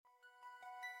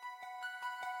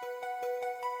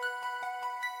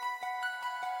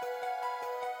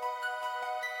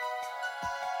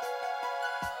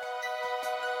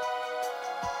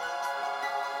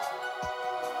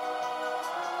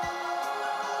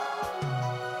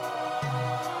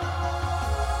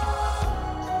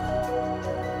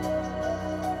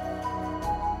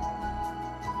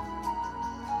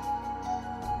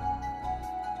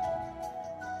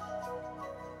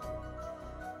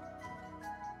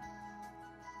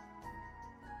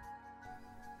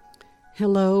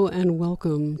Hello and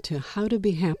welcome to How to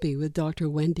Be Happy with Dr.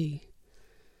 Wendy.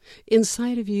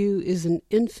 Inside of you is an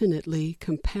infinitely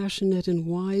compassionate and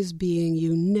wise being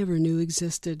you never knew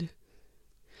existed.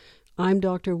 I'm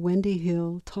Dr. Wendy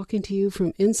Hill, talking to you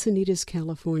from Encinitas,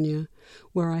 California,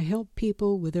 where I help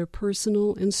people with their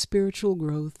personal and spiritual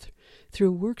growth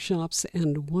through workshops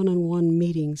and one-on-one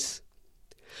meetings.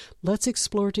 Let's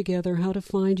explore together how to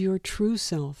find your true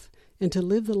self and to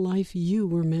live the life you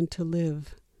were meant to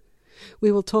live.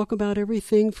 We will talk about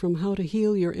everything from how to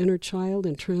heal your inner child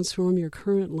and transform your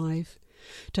current life,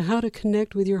 to how to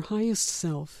connect with your highest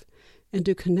self and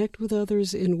to connect with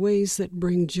others in ways that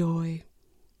bring joy.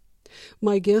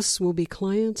 My guests will be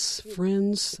clients,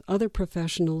 friends, other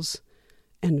professionals,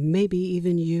 and maybe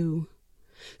even you.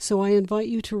 So I invite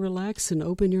you to relax and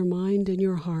open your mind and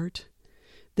your heart.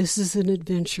 This is an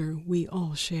adventure we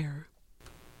all share.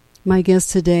 My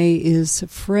guest today is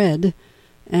Fred.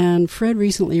 And Fred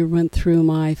recently went through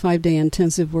my 5-day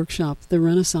intensive workshop, the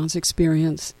Renaissance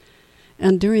Experience.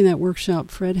 And during that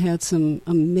workshop, Fred had some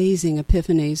amazing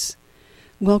epiphanies.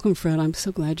 Welcome, Fred. I'm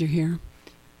so glad you're here.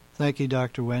 Thank you,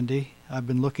 Dr. Wendy. I've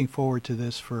been looking forward to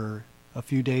this for a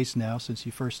few days now since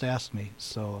you first asked me,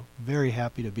 so very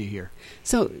happy to be here.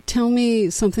 So tell me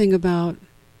something about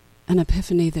an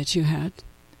epiphany that you had.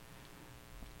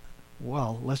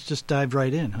 Well, let's just dive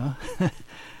right in,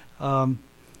 huh?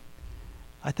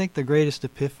 I think the greatest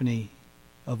epiphany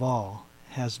of all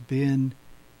has been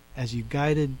as you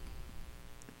guided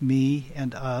me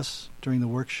and us during the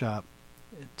workshop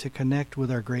to connect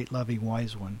with our great loving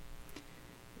wise one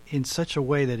in such a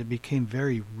way that it became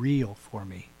very real for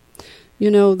me.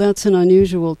 You know, that's an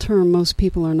unusual term. Most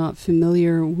people are not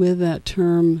familiar with that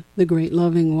term, the great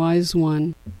loving wise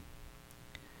one.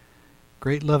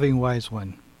 Great loving wise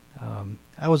one.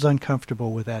 I was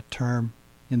uncomfortable with that term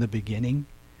in the beginning.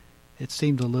 It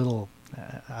seemed a little,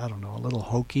 a little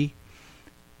hokey,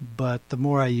 but the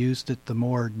more I used it, the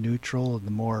more neutral and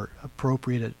the more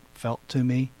appropriate it felt to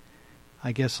me.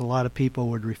 I guess a lot of people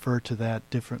would refer to that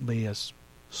differently as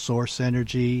source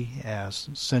energy, as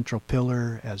central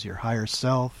pillar, as your higher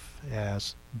self,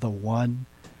 as the one,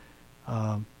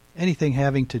 anything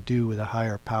having to do with a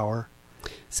higher power.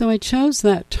 So I chose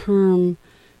that term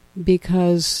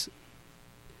because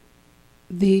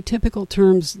the typical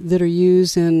terms that are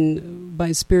used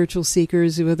by spiritual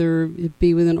seekers, whether it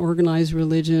be with an organized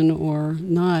religion or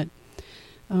not,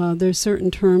 there's certain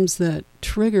terms that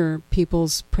trigger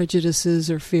people's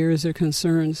prejudices or fears or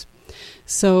concerns.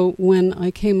 So when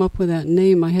I came up with that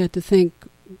name, I had to think,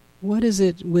 what is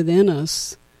it within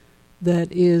us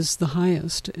that is the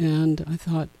highest? And I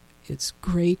thought, it's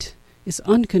great, it's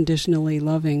unconditionally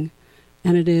loving,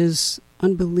 and it is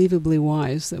unbelievably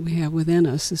wise that we have within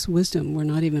us this wisdom we're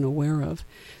not even aware of.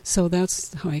 So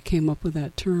that's how I came up with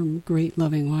that term, great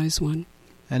loving wise one.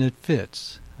 And it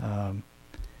fits.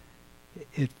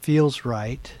 It feels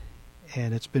right,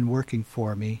 and it's been working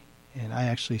for me, and I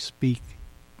actually speak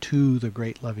to the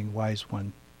great loving wise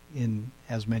one in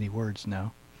as many words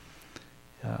now.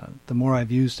 The more I've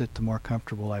used it, the more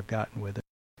comfortable I've gotten with it.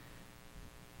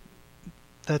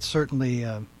 That's certainly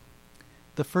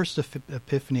the first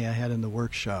epiphany I had in the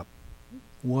workshop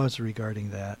was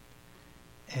regarding that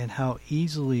and how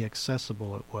easily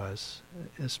accessible it was,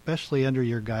 especially under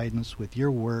your guidance with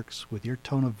your works, with your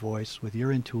tone of voice, with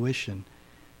your intuition.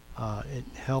 It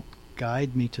helped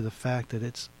guide me to the fact that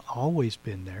it's always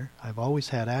been there. I've always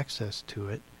had access to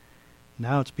it.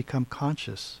 Now it's become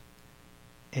conscious.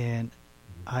 And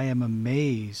I am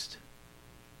amazed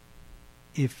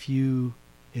if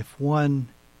one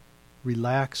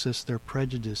relaxes their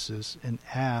prejudices and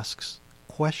asks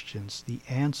questions, the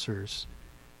answers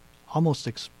almost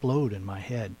explode in my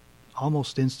head,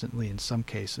 almost instantly in some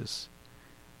cases.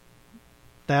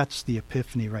 That's the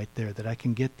epiphany right there, that I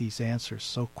can get these answers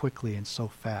so quickly and so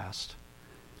fast.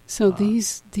 So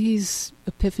these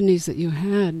epiphanies that you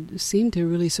had seemed to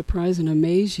really surprise and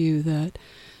amaze you, that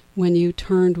when you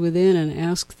turned within and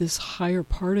asked this higher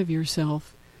part of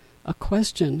yourself a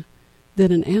question,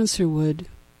 that an answer would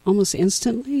almost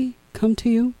instantly come to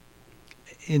you?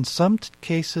 In some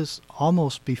cases,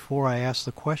 almost before I asked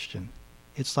the question.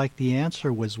 It's like the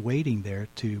answer was waiting there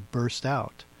to burst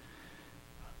out.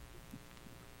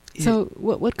 So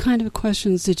what kind of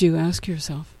questions did you ask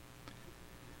yourself?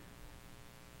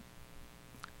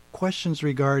 Questions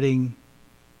regarding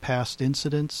past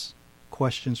incidents,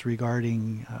 questions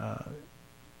regarding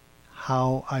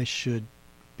how I should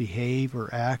behave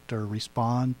or act or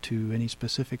respond to any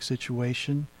specific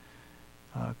situation,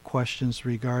 questions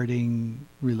regarding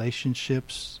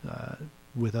relationships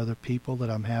with other people that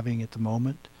I'm having at the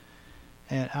moment.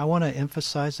 And I want to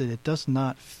emphasize that it does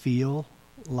not feel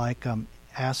like I'm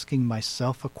asking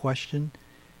myself a question.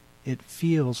 It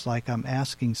feels like I'm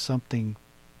asking something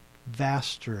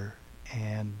vaster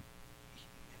and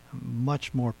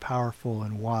much more powerful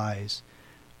and wise,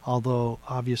 although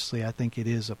obviously I think it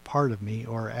is a part of me,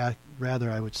 or rather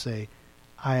I would say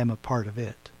I am a part of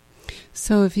it.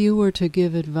 So if you were to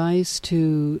give advice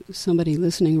to somebody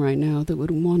listening right now that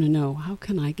would want to know, how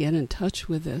can I get in touch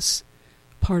with this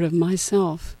part of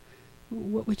myself,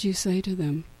 what would you say to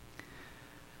them?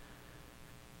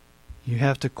 You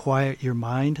have to quiet your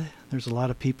mind. There's a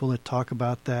lot of people that talk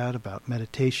about that, about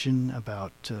meditation,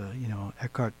 about,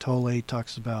 Eckhart Tolle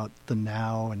talks about the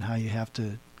now and how you have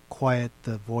to quiet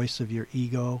the voice of your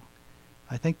ego.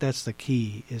 I think that's the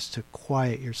key, is to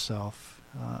quiet yourself.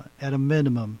 At a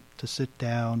minimum, to sit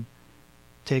down,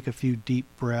 take a few deep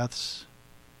breaths,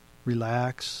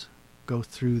 relax, go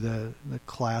through the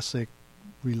classic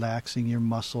relaxing your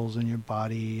muscles and your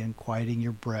body and quieting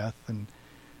your breath and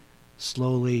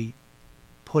slowly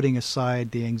putting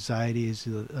aside the anxieties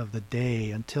of the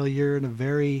day until you're in a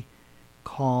very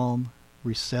calm,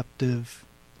 receptive,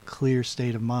 clear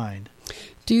state of mind.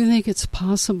 Do you think it's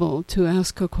possible to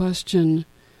ask a question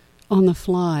on the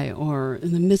fly, or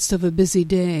in the midst of a busy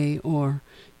day, or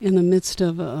in the midst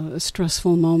of a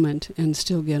stressful moment, and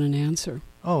still get an answer?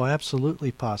 Oh,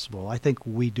 absolutely possible. I think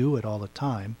we do it all the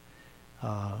time.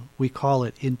 We call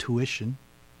it intuition.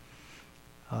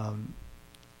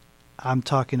 I'm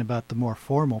talking about the more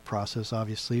formal process,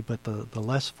 obviously, but the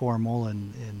less formal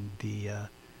and the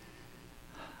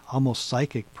almost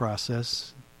psychic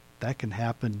process, that can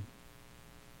happen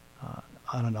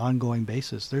on an ongoing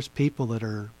basis. There's people that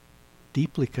are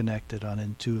deeply connected on an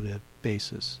intuitive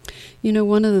basis. You know,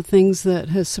 one of the things that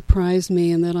has surprised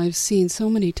me and that I've seen so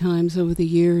many times over the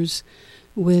years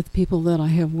with people that I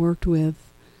have worked with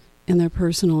in their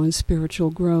personal and spiritual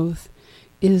growth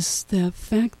is the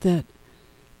fact that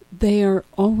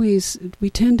we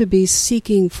tend to be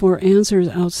seeking for answers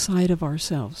outside of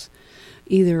ourselves,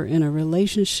 either in a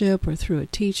relationship or through a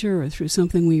teacher or through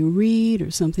something we read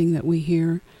or something that we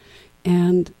hear,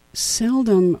 and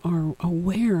seldom are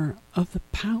aware of the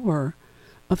power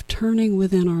of turning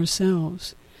within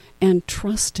ourselves and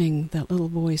trusting that little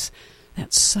voice,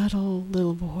 that subtle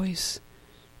little voice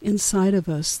inside of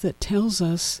us that tells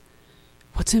us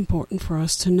what's important for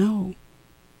us to know.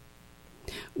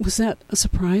 Was that a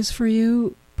surprise for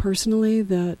you personally,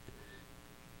 that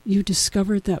you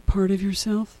discovered that part of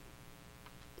yourself?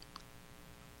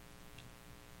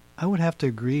 I would have to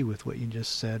agree with what you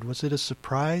just said. Was it a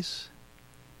surprise?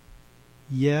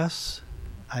 Yes.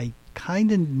 I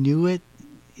kind of knew it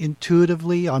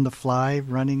intuitively on the fly,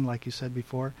 running, like you said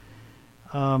before.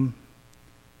 But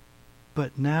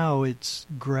now it's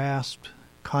grasped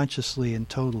consciously and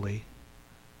totally.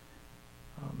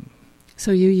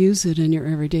 So you use it in your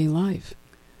everyday life?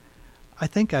 I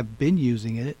think I've been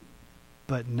using it,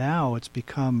 but now it's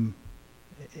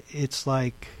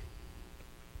like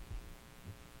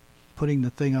putting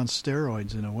the thing on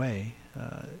steroids in a way.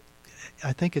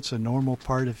 I think it's a normal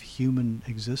part of human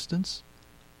existence.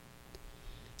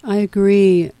 I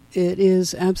agree. It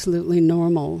is absolutely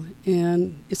normal,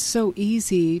 and it's so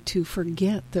easy to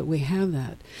forget that we have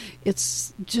that.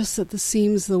 It's just that it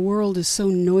seems the world is so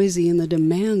noisy and the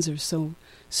demands are so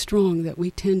strong that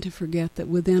we tend to forget that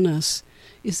within us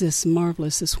is this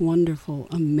marvelous, this wonderful,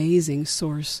 amazing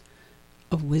source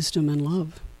of wisdom and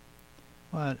love.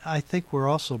 Well, I think we're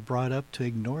also brought up to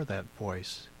ignore that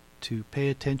voice, to pay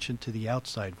attention to the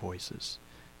outside voices,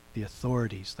 the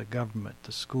authorities, the government,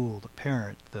 the school, the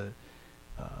parent,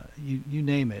 you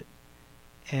name it.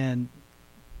 And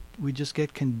we just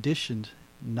get conditioned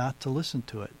not to listen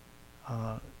to it,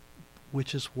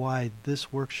 which is why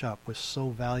this workshop was so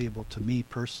valuable to me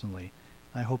personally.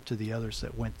 I hope to the others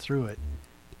that went through it.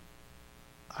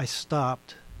 I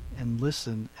stopped and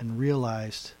listened and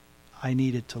realized I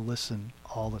needed to listen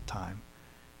all the time,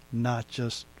 not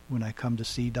just when I come to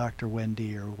see Dr.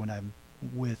 Wendy or when I'm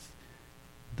with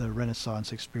the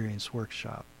Renaissance Experience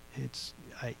workshop.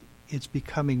 It's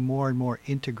becoming more and more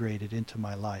integrated into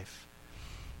my life,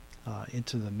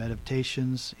 into the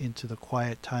meditations, into the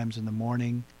quiet times in the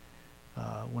morning,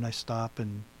 when I stop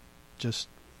and just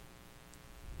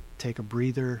take a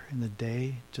breather in the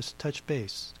day, just touch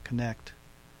base, connect,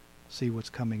 see what's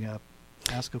coming up,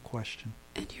 ask a question.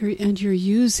 And you're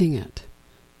using it,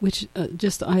 which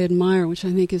just I admire, which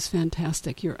I think is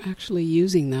fantastic. You're actually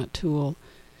using that tool.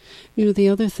 You know, the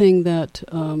other thing that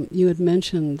you had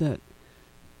mentioned that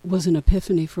was an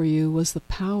epiphany for you was the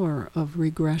power of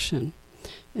regression.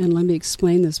 And let me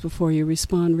explain this before you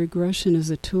respond. Regression is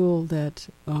a tool that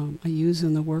I use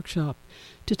in the workshop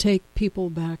to take people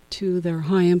back to their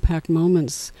high-impact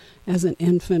moments as an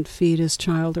infant, fetus,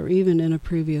 child, or even in a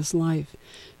previous life.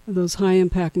 Those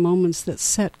high-impact moments that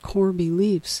set core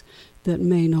beliefs that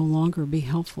may no longer be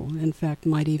helpful, in fact,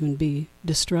 might even be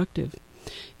destructive.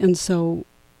 And so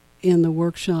in the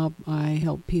workshop, I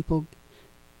help people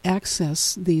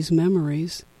access these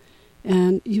memories.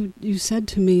 And you said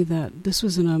to me that this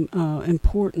was an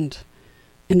important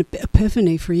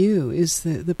epiphany for you, is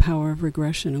the power of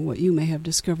regression and what you may have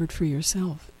discovered for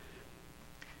yourself.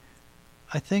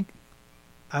 I think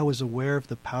I was aware of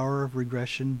the power of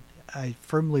regression. I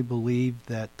firmly believe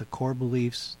that the core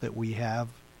beliefs that we have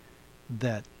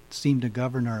that seem to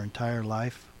govern our entire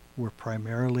life were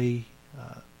primarily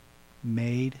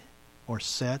made or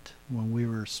set when we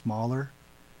were smaller,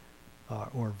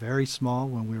 or very small,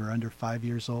 when we were under 5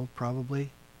 years old,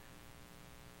 probably.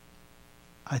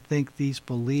 I think these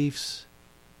beliefs,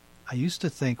 I used to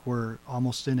think, were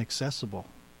almost inaccessible.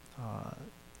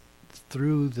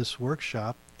 Through this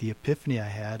workshop, the epiphany I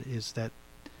had is that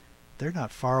they're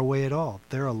not far away at all.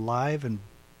 They're alive and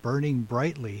burning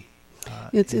brightly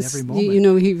in every moment. You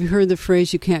know, you've heard the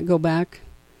phrase, you can't go back.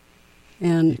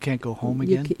 And you can't go home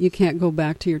again? You can't go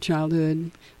back to your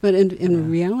childhood. But in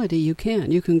reality, you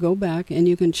can. You can go back and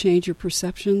you can change your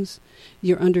perceptions,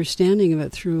 your understanding of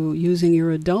it through using your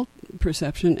adult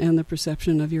perception and the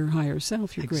perception of your higher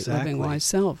self, your great living wise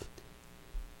self.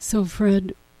 So,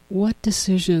 Fred, what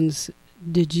decisions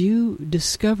did you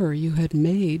discover you had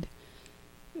made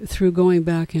through going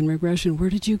back in regression?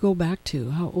 Where did you go back to?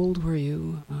 How old were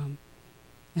you?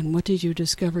 And what did you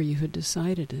discover you had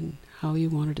decided and how you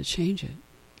wanted to change it?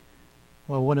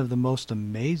 Well, one of the most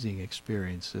amazing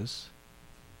experiences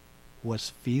was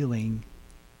feeling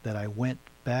that I went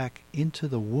back into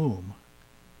the womb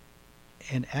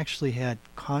and actually had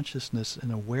consciousness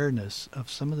and awareness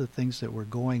of some of the things that were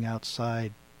going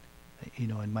outside,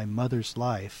 in my mother's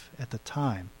life at the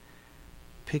time,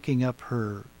 picking up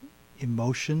her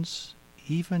emotions,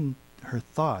 even her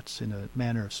thoughts in a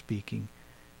manner of speaking,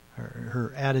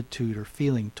 her attitude or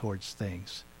feeling towards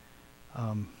things.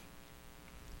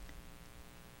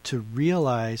 To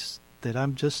realize that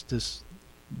I'm just this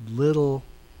little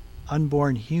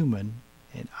unborn human,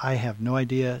 and I have no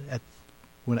idea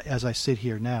as I sit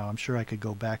here now. I'm sure I could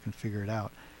go back and figure it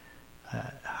out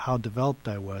how developed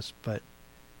I was, but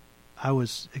I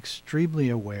was extremely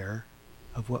aware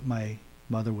of what my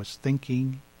mother was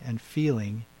thinking and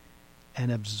feeling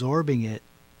and absorbing it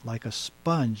like a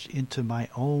sponge into my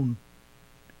own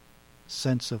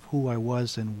sense of who I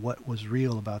was and what was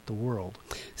real about the world.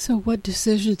 So what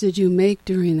decisions did you make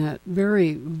during that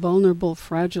very vulnerable,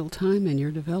 fragile time in your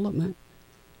development?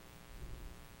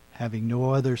 Having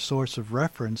no other source of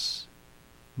reference,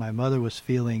 my mother was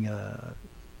feeling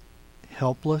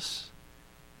helpless.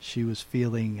 She was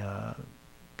feeling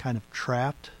kind of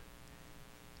trapped.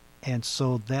 And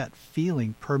so that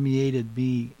feeling permeated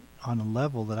me on a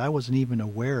level that I wasn't even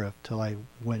aware of till I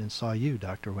went and saw you,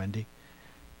 Dr. Wendy.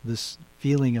 This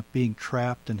feeling of being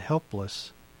trapped and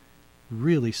helpless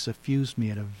really suffused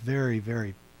me at a very,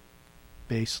 very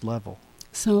base level.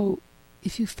 So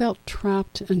if you felt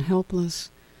trapped and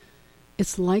helpless,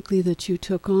 it's likely that you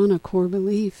took on a core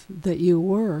belief that you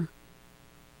were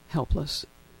helpless.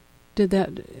 And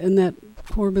that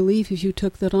core belief, if you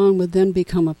took that on, would then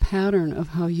become a pattern of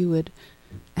how you would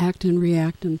act and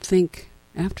react and think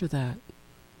after that.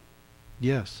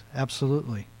 Yes,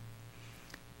 absolutely.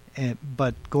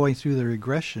 But going through the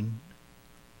regression,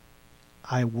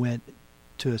 I went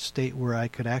to a state where I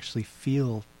could actually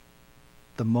feel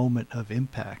the moment of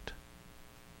impact,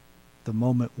 the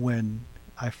moment when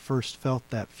I first felt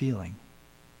that feeling.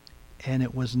 And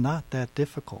it was not that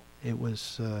difficult. It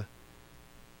was,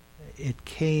 it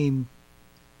came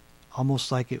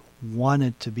almost like it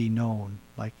wanted to be known,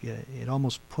 like it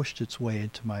almost pushed its way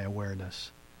into my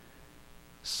awareness.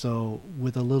 So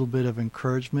with a little bit of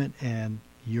encouragement and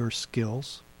your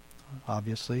skills,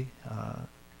 obviously,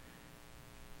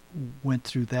 went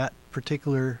through that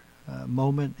particular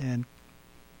moment and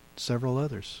several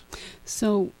others.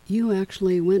 So you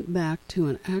actually went back to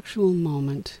an actual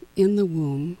moment in the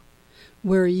womb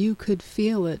where you could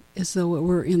feel it as though it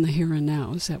were in the here and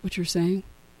now. Is that what you're saying?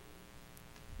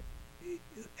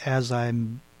 As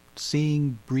I'm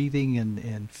seeing, breathing,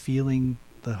 and feeling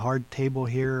the hard table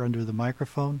here under the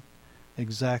microphone,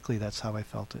 exactly that's how I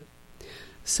felt it.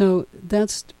 So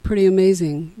that's pretty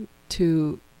amazing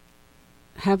to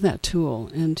have that tool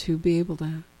and to be able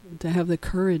to have the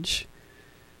courage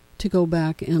to go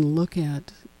back and look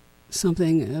at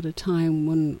something at a time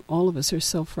when all of us are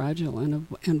so fragile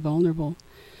and vulnerable.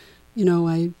 You know,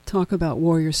 I talk about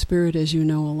warrior spirit, as you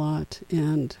know, a lot.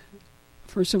 And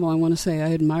first of all, I want to say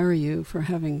I admire you for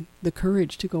having the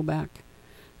courage to go back.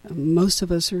 Most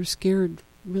of us are scared,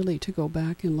 really, to go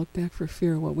back and look back for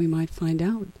fear of what we might find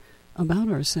out about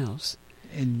ourselves.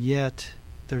 And yet,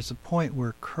 there's a point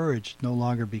where courage no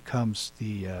longer becomes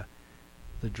the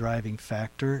driving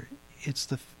factor. It's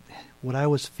what I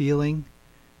was feeling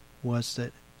was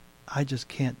that I just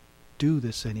can't do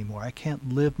this anymore. I can't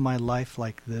live my life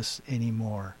like this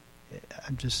anymore.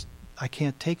 I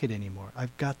can't take it anymore.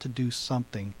 I've got to do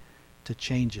something to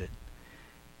change it.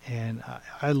 And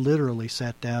I literally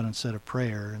sat down and said a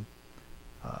prayer and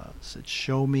said,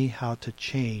 show me how to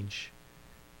change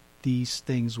these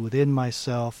things within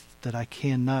myself that I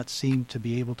cannot seem to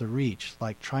be able to reach,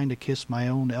 like trying to kiss my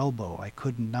own elbow. I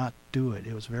could not do it.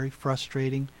 It was very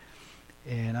frustrating,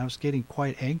 and I was getting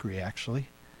quite angry, actually.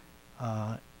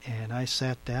 And I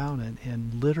sat down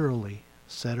and literally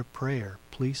said a prayer.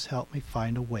 Please help me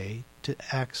find a way to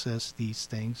access these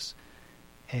things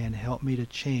and help me to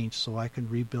change so I can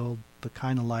rebuild the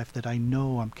kind of life that I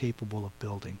know I'm capable of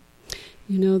building.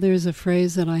 You know, there's a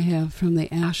phrase that I have: from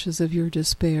the ashes of your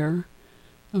despair,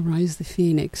 arise the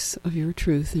phoenix of your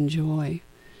truth and joy.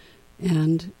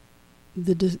 And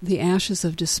the ashes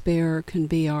of despair can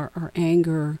be our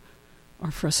anger,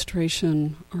 our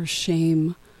frustration, our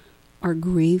shame, our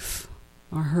grief,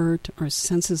 our hurt, our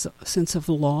sense of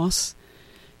loss.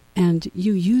 And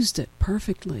you used it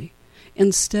perfectly.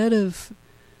 Instead of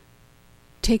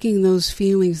taking those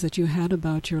feelings that you had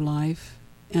about your life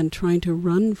and trying to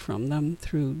run from them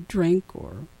through drink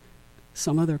or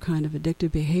some other kind of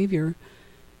addictive behavior,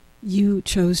 you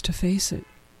chose to face it.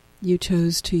 You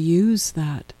chose to use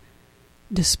that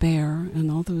despair and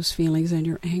all those feelings and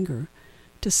your anger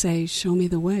to say, show me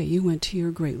the way. You went to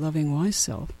your great loving wise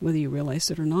self, whether you realized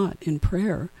it or not, in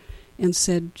prayer, and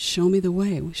said, show me the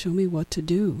way, show me what to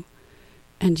do.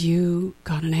 And you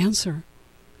got an answer.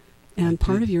 And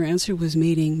part of your answer was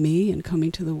meeting me and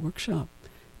coming to the workshop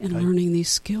and learning the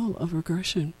skill of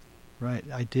regression. Right,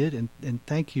 I did, and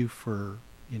thank you for,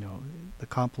 the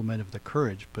compliment of the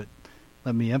courage, but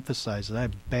let me emphasize that I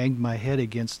banged my head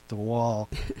against the wall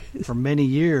for many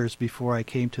years before I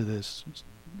came to this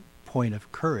point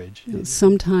of courage.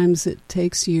 Sometimes it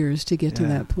takes years to get to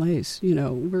that place. You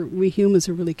know, we humans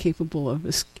are really capable of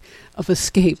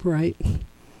escape, right?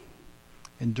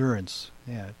 Endurance.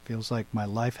 Yeah, it feels like my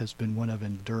life has been one of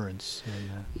endurance.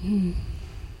 And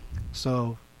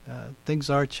so things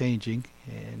are changing,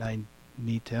 and I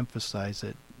need to emphasize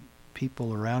that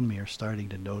people around me are starting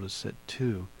to notice it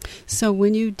too. So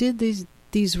when you did these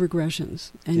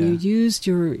regressions and you used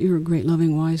your great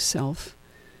loving wise self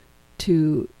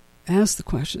to ask the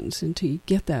questions and to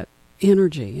get that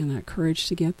energy and that courage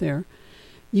to get there,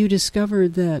 you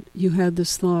discovered that you had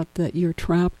this thought that you're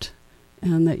trapped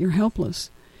and that you're helpless.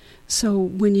 So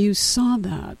when you saw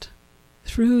that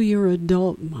through your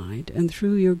adult mind and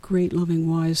through your great loving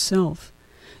wise self,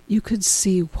 you could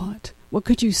see what? What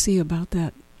could you see about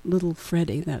that little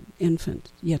Freddie, that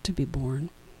infant yet to be born?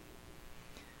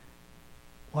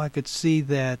 Well, I could see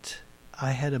that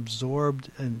I had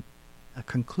absorbed a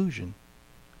conclusion.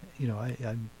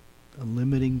 I'm a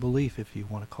limiting belief, if you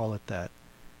want to call it that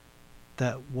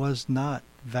was not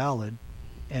valid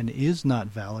and is not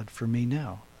valid for me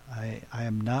now. I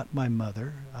am not my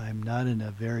mother. I am not in a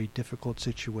very difficult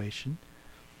situation.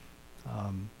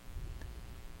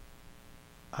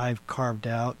 I've carved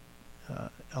out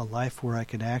a life where I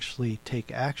can actually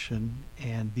take action,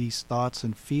 and these thoughts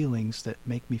and feelings that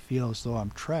make me feel as though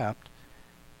I'm trapped,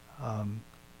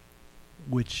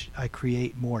 which I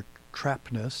create more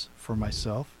trappedness for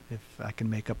myself, if I can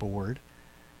make up a word.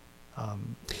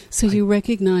 So you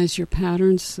recognize your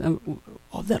patterns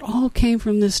that all came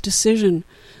from this decision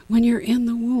when you're in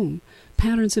the womb,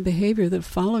 patterns of behavior that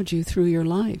followed you through your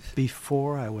life.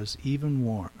 Before I was even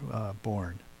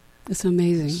born. It's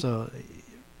amazing. So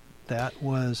that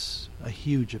was a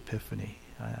huge epiphany.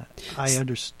 I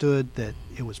understood that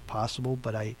it was possible,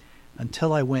 but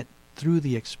until I went through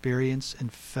the experience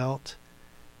and felt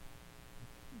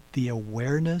the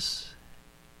awareness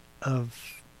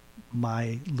of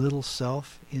my little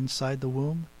self inside the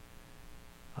womb,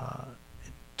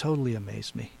 it totally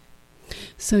amazed me.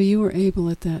 So you were able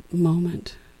at that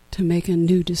moment to make a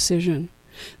new decision.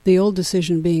 The old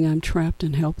decision being, I'm trapped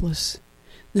and helpless.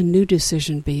 The new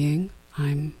decision being,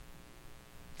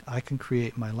 I can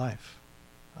create my life.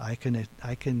 I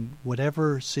can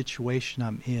whatever situation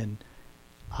I'm in,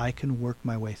 I can work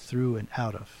my way through and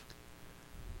out of.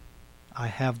 I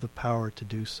have the power to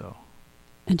do so.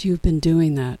 And you've been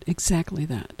doing that, exactly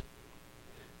that.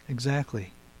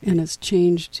 exactly. And it's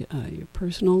changed your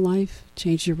personal life,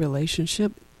 changed your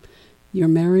relationship, your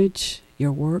marriage,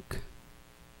 your work.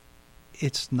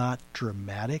 It's not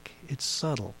dramatic. It's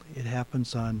subtle. It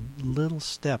happens on little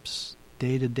steps,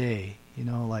 day to day. You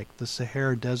know, like the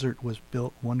Sahara Desert was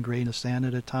built one grain of sand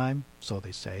at a time, so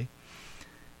they say.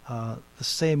 The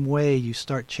same way you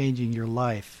start changing your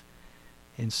life.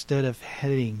 Instead of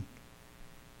heading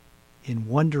in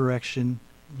one direction,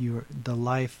 the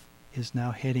life is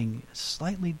now heading a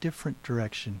slightly different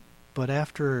direction. But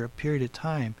after a period of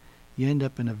time, you end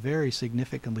up in a very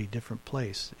significantly different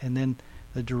place. And then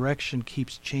the direction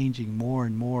keeps changing more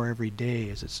and more every day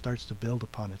as it starts to build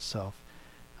upon itself.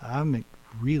 I'm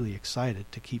really excited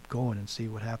to keep going and see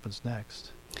what happens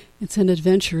next. It's an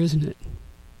adventure, isn't it?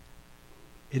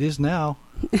 It is now.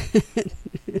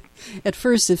 At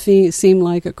first it seemed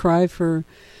like a cry for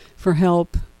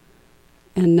help,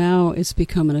 and now it's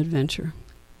become an adventure.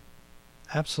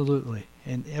 Absolutely,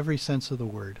 in every sense of the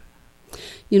word.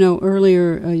 You know,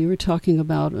 earlier you were talking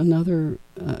about another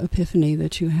epiphany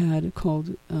that you had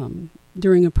called,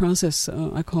 during a process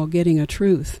I call Getting a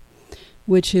Truth,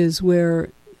 which is where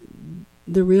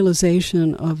the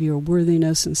realization of your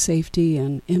worthiness and safety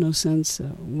and innocence,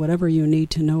 whatever you need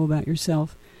to know about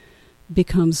yourself,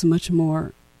 becomes much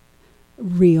more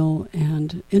real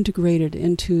and integrated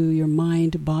into your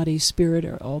mind, body, spirit,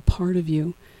 are all part of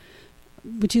you.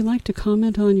 Would you like to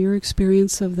comment on your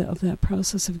experience of that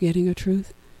process of getting a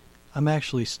truth? I'm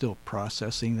actually still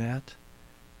processing that.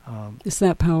 Is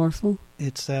that powerful?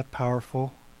 It's that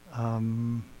powerful.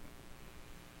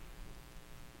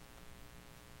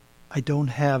 I don't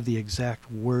have the exact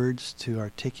words to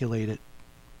articulate it.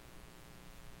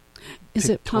 Is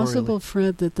it possible,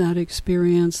 Fred, that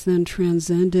experience then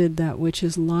transcended that which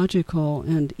is logical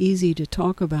and easy to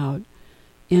talk about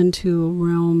into a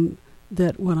realm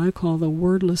that what I call the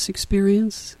wordless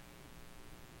experience?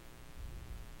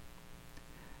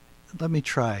 Let me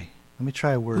try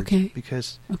words. Okay.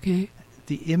 Because okay.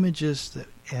 The images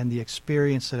and the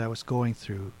experience that I was going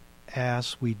through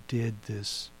as we did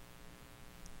this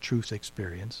truth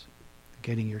experience,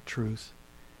 getting your truth,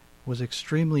 was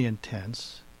extremely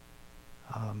intense.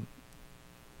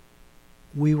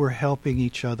 We were helping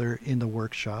each other in the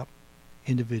workshop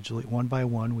individually, one by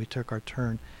one. We took our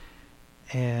turn.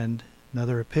 And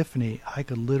another epiphany, I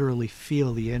could literally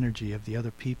feel the energy of the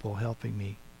other people helping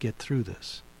me get through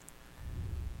this.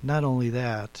 Not only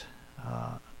that,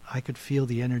 I could feel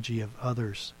the energy of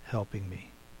others helping me.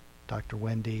 Dr.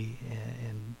 Wendy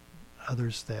and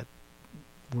others that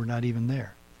were not even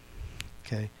there.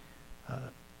 Okay.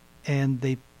 And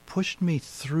they pushed me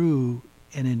through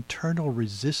an internal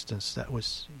resistance that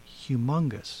was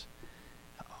humongous,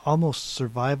 almost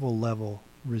survival level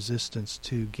resistance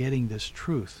to getting this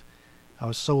truth. I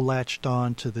was so latched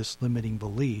on to this limiting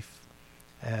belief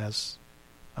as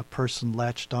a person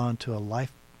latched on to a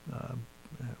life,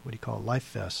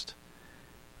 life vest.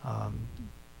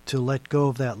 To let go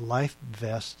of that life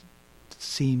vest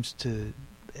seems to,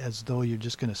 as though you're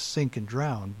just going to sink and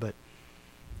drown, but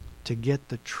to get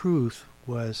the truth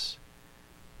was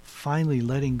finally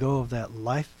letting go of that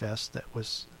life vest that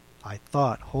was, I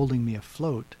thought, holding me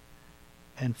afloat,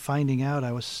 and finding out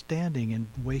I was standing in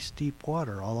waist-deep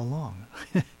water all along.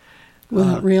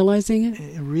 Without realizing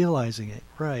it? Realizing it,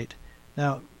 right.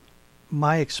 Now,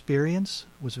 my experience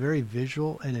was very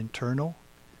visual and internal.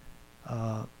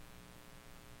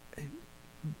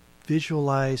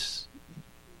 Visualize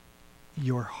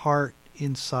your heart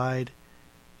inside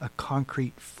a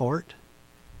concrete fort,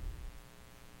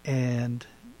 and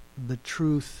the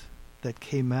truth that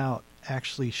came out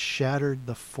actually shattered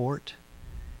the fort,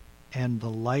 and the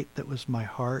light that was my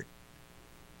heart,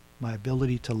 my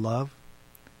ability to love,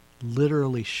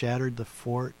 literally shattered the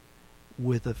fort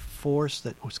with a force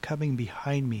that was coming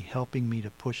behind me, helping me to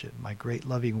push it. My great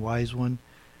loving wise one,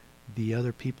 the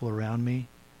other people around me.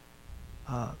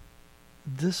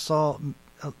 This all,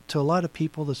 to a lot of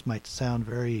people, this might sound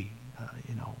very,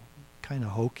 kind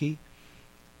of hokey,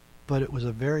 but it was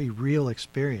a very real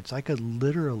experience. I could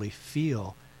literally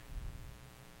feel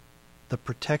the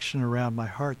protection around my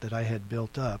heart that I had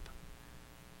built up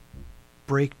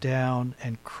break down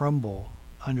and crumble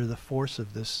under the force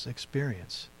of this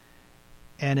experience.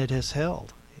 And it has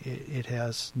held. It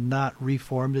has not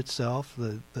reformed itself.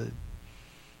 The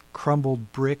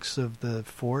crumbled bricks of the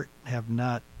fort have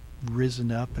not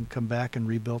risen up and come back and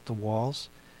rebuilt the walls.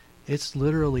 It's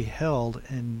literally held,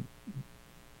 and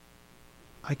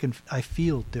I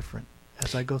feel different.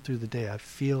 As I go through the day, I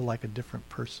feel like a different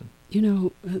person.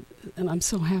 And I'm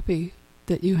so happy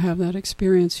that you have that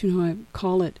experience. I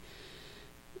call it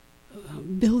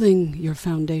building your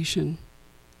foundation.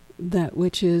 that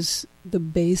which is the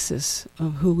basis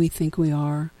of who we think we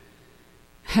are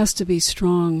has to be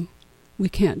strong. We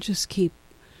can't just keep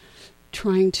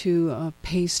trying to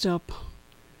paste up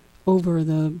over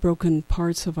the broken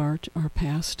parts of our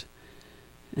past.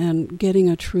 And getting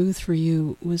a truth for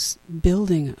you was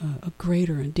building a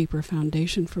greater and deeper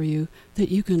foundation for you that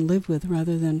you can live with,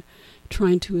 rather than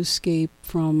trying to escape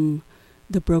from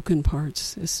the broken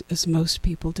parts, as most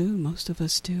people do, most of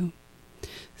us do.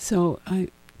 So I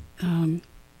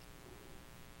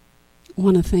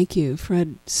want to thank you,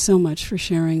 Fred, so much for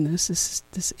sharing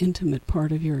this intimate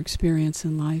part of your experience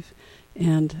in life.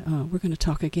 And we're going to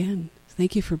talk again.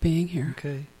 Thank you for being here.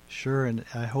 Okay, sure. And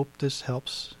I hope this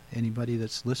helps anybody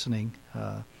that's listening.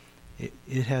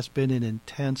 It has been an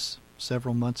intense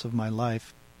several months of my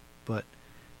life, but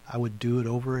I would do it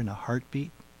over in a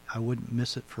heartbeat. I wouldn't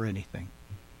miss it for anything.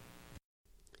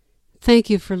 Thank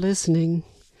you for listening.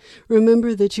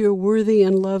 Remember that you're worthy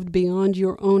and loved beyond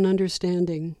your own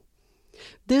understanding.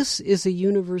 This is a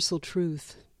universal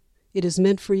truth. It is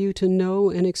meant for you to know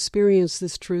and experience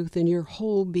this truth in your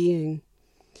whole being.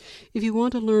 If you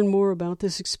want to learn more about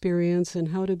this experience and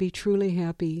how to be truly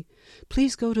happy,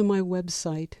 please go to my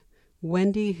website,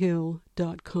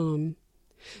 wendyhill.com.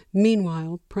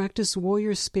 Meanwhile, practice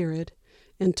warrior spirit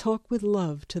and talk with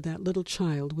love to that little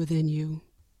child within you.